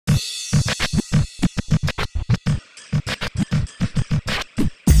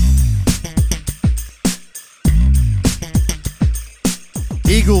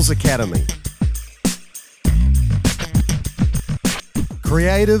Academy.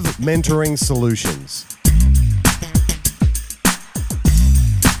 Creative mentoring solutions.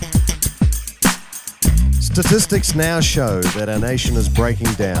 Statistics now show that our nation is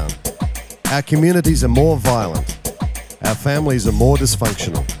breaking down. Our communities are more violent. Our families are more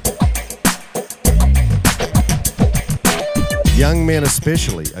dysfunctional. Young men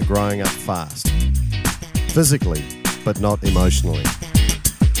especially are growing up fast, physically, but not emotionally.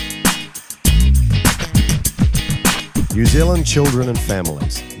 New Zealand children and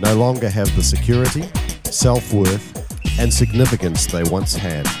families no longer have the security, self-worth, and significance they once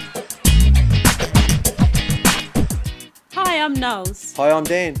had. Hi, I'm Knowles. Hi, I'm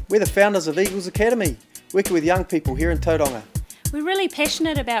Dan. We're the founders of Eagles Academy, working with young people here in Tauranga. We're really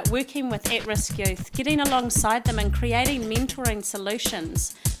passionate about working with at-risk youth, getting alongside them and creating mentoring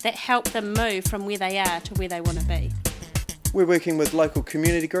solutions that help them move from where they are to where they want to be. We're working with local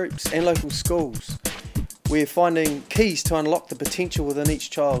community groups and local schools. We're finding keys to unlock the potential within each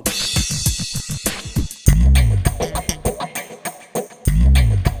child.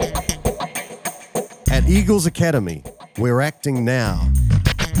 At Eagles Academy, we're acting now.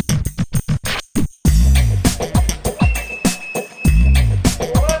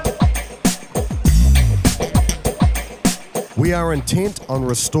 We are intent on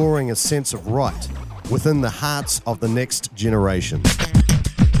restoring a sense of right within the hearts of the next generation.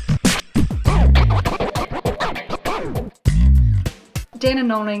 Dan and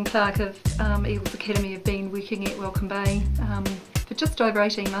Noeline Clarke of Eagles Academy have been working at Welcome Bay for just over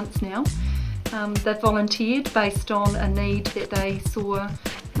 18 months now. They've volunteered based on a need that they saw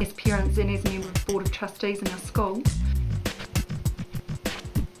as parents and as a member of the Board of Trustees in our school.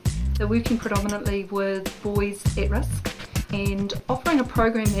 They're working predominantly with boys at risk and offering a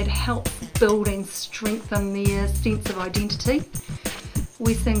program that helps build and strengthen their sense of identity.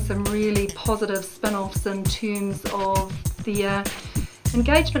 We're seeing some really positive spin-offs in terms of their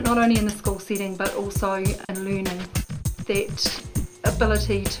engagement not only in the school setting but also in learning. That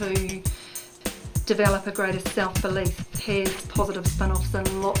ability to develop a greater self-belief has positive spin-offs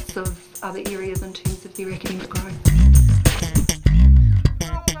in lots of other areas in terms of their academic growth.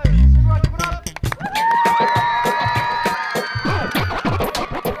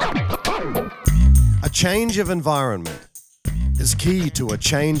 A change of environment is key to a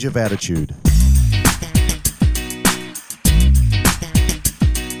change of attitude.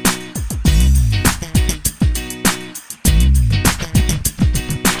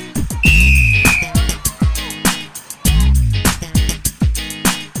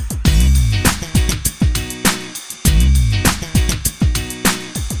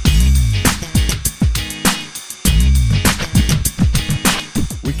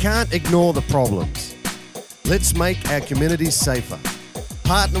 We can't ignore the problems. Let's make our communities safer.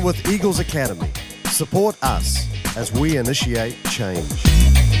 Partner with Eagles Academy. Support us as we initiate change.